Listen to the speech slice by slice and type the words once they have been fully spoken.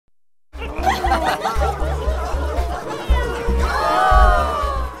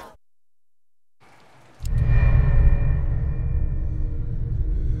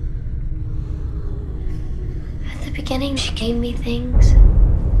gave me things.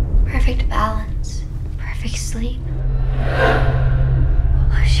 Perfect balance, perfect sleep.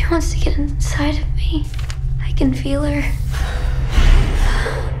 Oh, she wants to get inside of me. I can feel her.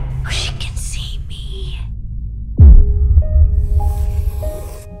 Oh, she can see me.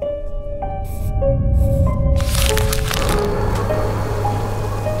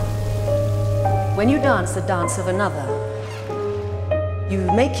 When you dance the dance of another, you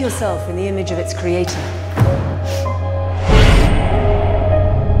make yourself in the image of its creator.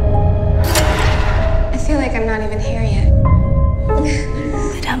 I feel like I'm not even here yet.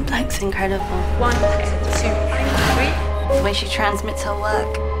 The dumpling's incredible. 1, 2, 3. The way she transmits her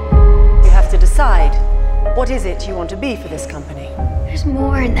work. You have to decide, what is it you want to be for this company? There's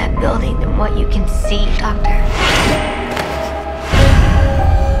more in that building than what you can see, Doctor.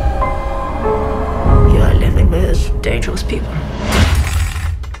 You are living with dangerous people.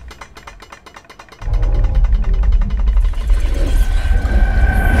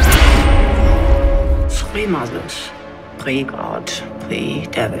 Three mothers, pre-God,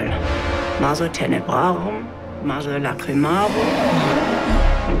 pre-Devil. Mother Tenebrarum, Mother Lacrimarum,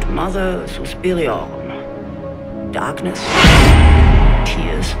 and Mother Suspiriorum. Darkness,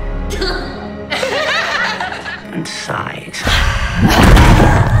 tears, and sighs.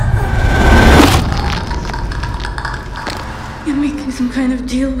 You're making some kind of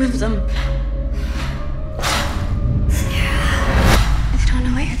deal with them. I don't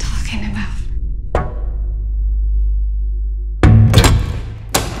know what you're talking about.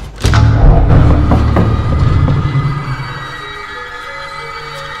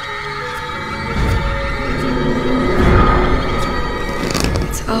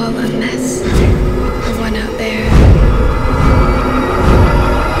 It's all a mess. The one out there.